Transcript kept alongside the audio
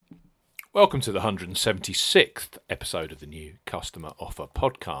Welcome to the 176th episode of the New Customer Offer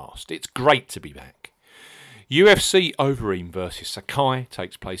Podcast. It's great to be back. UFC Overeem versus Sakai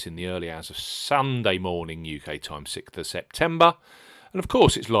takes place in the early hours of Sunday morning UK time 6th of September. And of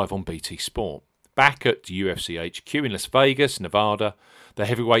course it's live on BT Sport. Back at UFC HQ in Las Vegas, Nevada, the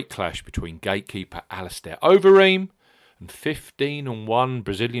heavyweight clash between gatekeeper Alistair Overeem and 15-1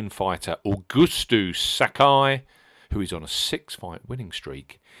 Brazilian fighter Augusto Sakai, who is on a 6-fight winning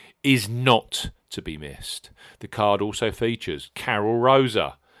streak, is not to be missed. The card also features Carol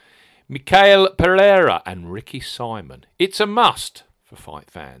Rosa, Mikael Pereira and Ricky Simon. It's a must for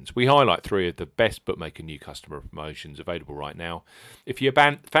fight fans. We highlight three of the best bookmaker new customer promotions available right now. If you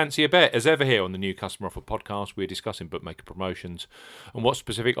fancy a bet, as ever here on the New Customer Offer Podcast, we're discussing bookmaker promotions and what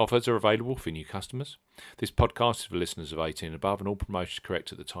specific offers are available for new customers. This podcast is for listeners of 18 and above, and all promotions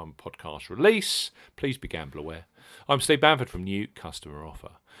correct at the time of podcast release. Please be gamble aware. I'm Steve Bamford from New Customer Offer.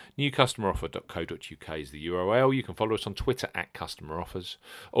 newcustomeroffer.co.uk is the URL. You can follow us on Twitter at Customer Offers.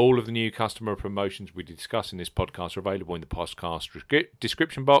 All of the new customer promotions we discuss in this podcast are available in the podcast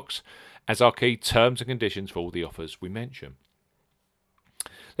description box as our key terms and conditions for all the offers we mention.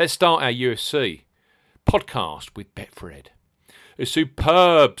 Let's start our UFC podcast with Betfred, a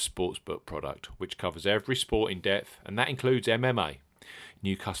superb sportsbook product which covers every sport in depth, and that includes MMA.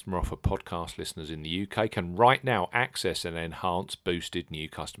 New Customer Offer podcast listeners in the UK can right now access an enhanced boosted new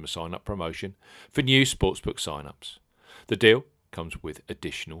customer sign-up promotion for new sportsbook sign-ups. The deal comes with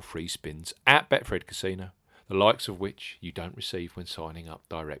additional free spins at Betfred Casino, the likes of which you don't receive when signing up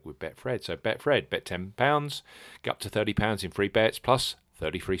direct with Betfred. So Betfred, bet £10, get up to £30 in free bets plus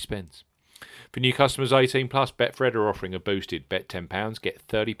 30 free spins. For new customers 18 plus, Betfred are offering a boosted bet £10, get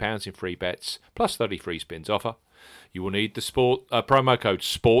 £30 in free bets plus 30 free spins offer. You will need the promo code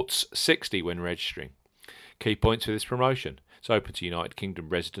SPORTS60 when registering. Key points for this promotion. It's open to United Kingdom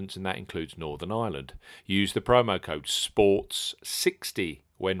residents, and that includes Northern Ireland. Use the promo code SPORTS60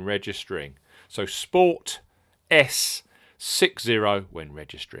 when registering. So SPORTS60 when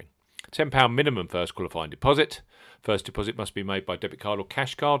registering. £10 minimum first qualifying deposit. First deposit must be made by debit card or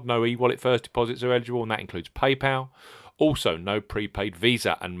cash card. No e-wallet first deposits are eligible, and that includes PayPal. Also, no prepaid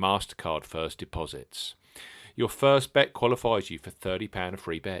Visa and MasterCard first deposits. Your first bet qualifies you for £30 of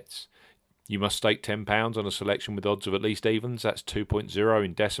free bets. You must stake £10 on a selection with odds of at least evens, that's 2.0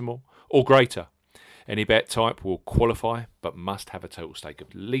 in decimal, or greater. Any bet type will qualify, but must have a total stake of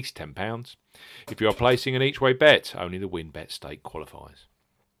at least £10. If you are placing an each-way bet, only the win bet stake qualifies.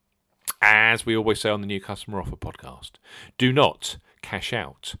 As we always say on the New Customer Offer podcast, do not cash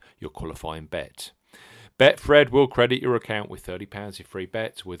out your qualifying bet. Betfred will credit your account with £30 in free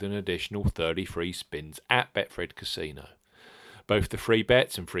bets with an additional 30 free spins at Betfred Casino. Both the free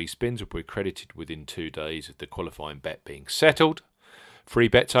bets and free spins will be credited within 2 days of the qualifying bet being settled. Free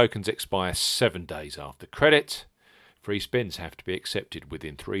bet tokens expire 7 days after credit. Free spins have to be accepted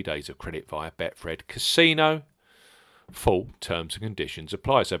within 3 days of credit via Betfred Casino. Full terms and conditions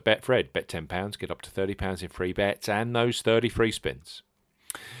apply. So Betfred, bet £10, get up to £30 in free bets and those 30 free spins.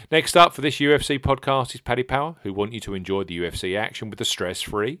 Next up for this UFC podcast is Paddy Power, who want you to enjoy the UFC action with a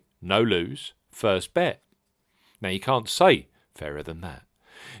stress-free, no-lose first bet. Now you can't say fairer than that.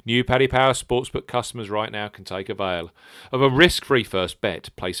 New Paddy Power Sportsbook customers right now can take avail of a risk-free first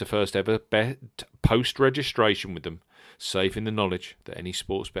bet. Place a first ever bet post-registration with them, safe in the knowledge that any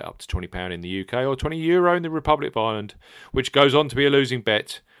sports bet up to £20 in the UK or €20 in the Republic of Ireland, which goes on to be a losing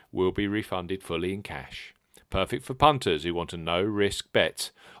bet, will be refunded fully in cash. Perfect for punters who want a no-risk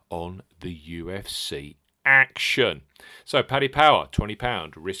bet on the UFC action. So Paddy Power,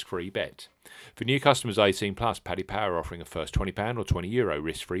 £20 risk-free bet. For new customers 18 plus, Paddy Power offering a first £20 or €20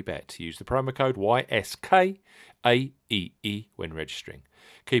 risk-free bet. Use the promo code YSKAEE when registering.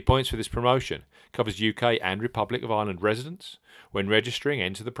 Key points for this promotion. Covers UK and Republic of Ireland residents. When registering,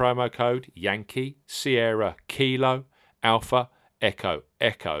 enter the promo code Yankee Sierra Kilo Alpha Echo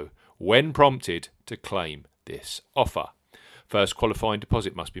Echo when prompted to claim this offer. First qualifying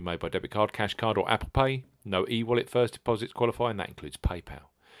deposit must be made by debit card, cash card or Apple Pay. No e-wallet first deposits qualify, and that includes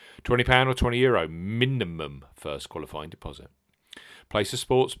PayPal. £20 or €20 minimum first qualifying deposit. Place a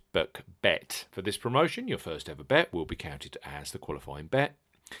sports book bet. For this promotion, your first ever bet will be counted as the qualifying bet.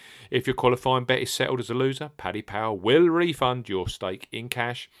 If your qualifying bet is settled as a loser, Paddy Power will refund your stake in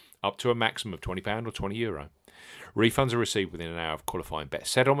cash up to a maximum of £20 or €20. Refunds are received within an hour of qualifying bet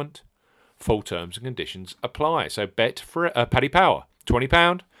settlement. Full terms and conditions apply. So bet for Paddy Power,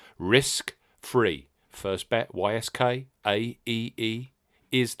 £20, risk free. First bet YSKAEE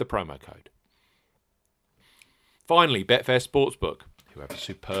is the promo code. Finally, Betfair Sportsbook. who have a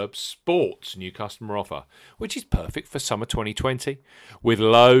superb sports new customer offer, which is perfect for summer 2020, with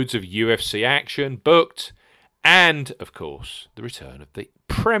loads of UFC action booked and, of course, the return of the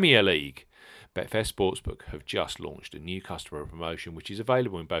Premier League. Betfair Sportsbook have just launched a new customer promotion which is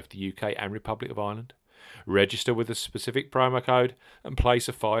available in both the UK and Republic of Ireland. Register with a specific promo code and place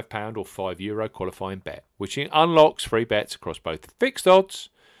a £5 or €5 qualifying bet, which unlocks free bets across both fixed odds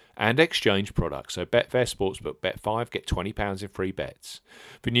and exchange products. So Betfair Sportsbook, bet 5, get £20 in free bets.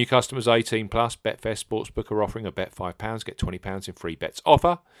 For new customers 18 plus, Betfair Sportsbook are offering a bet £5, get £20 in free bets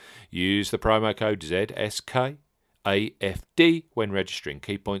offer. Use the promo code ZSKAFD when registering.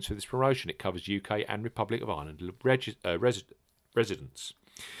 Key points for this promotion: it covers UK and Republic of Ireland residents.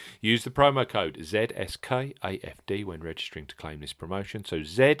 Use the promo code ZSKAFD when registering to claim this promotion. So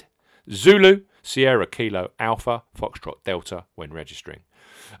Z, Zulu, Sierra, Kilo, Alpha, Foxtrot, Delta when registering.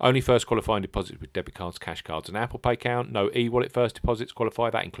 Only first qualifying deposits with debit cards, cash cards and Apple Pay count. No e-wallet first deposits qualify.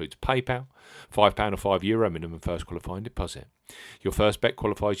 That includes PayPal. £5 or €5 minimum first qualifying deposit. Your first bet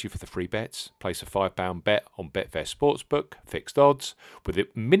qualifies you for the free bets. Place a £5 bet on Betfair Sportsbook, fixed odds, with a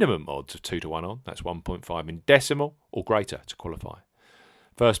minimum odds of 2 to 1 on. That's 1.5 in decimal or greater to qualify.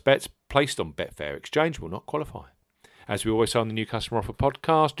 First bets placed on Betfair Exchange will not qualify. As we always say on the New Customer Offer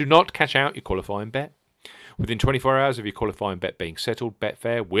podcast, do not cash out your qualifying bet. Within 24 hours of your qualifying bet being settled,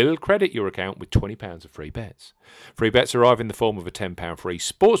 Betfair will credit your account with £20 of free bets. Free bets arrive in the form of a £10 free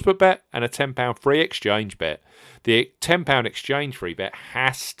sportsbook bet and a £10 free exchange bet. The £10 exchange free bet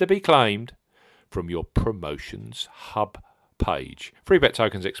has to be claimed from your Promotions Hub page. Free bet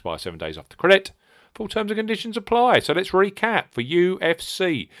tokens expire 7 days after credit. Full terms and conditions apply. So let's recap for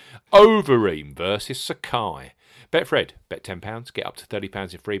UFC. Overeem versus Sakai. Betfred, bet £10, get up to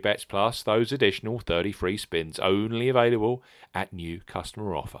 £30 in free bets, plus those additional 30 free spins, only available at new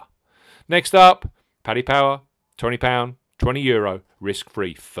customer offer. Next up, Paddy Power, £20, €20,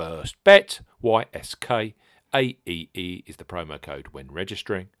 risk-free first bet, YSKAEE is the promo code when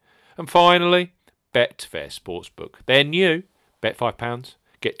registering. And finally, Betfair Sportsbook. They're new, bet £5,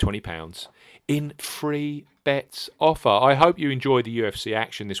 get £20 in free bets offer. I hope you enjoyed the UFC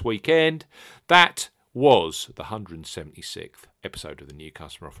action this weekend. That was the 176th episode of the New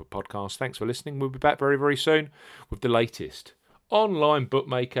Customer Offer podcast. Thanks for listening. We'll be back very, very soon with the latest online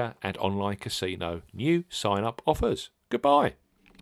bookmaker and online casino new sign-up offers. Goodbye.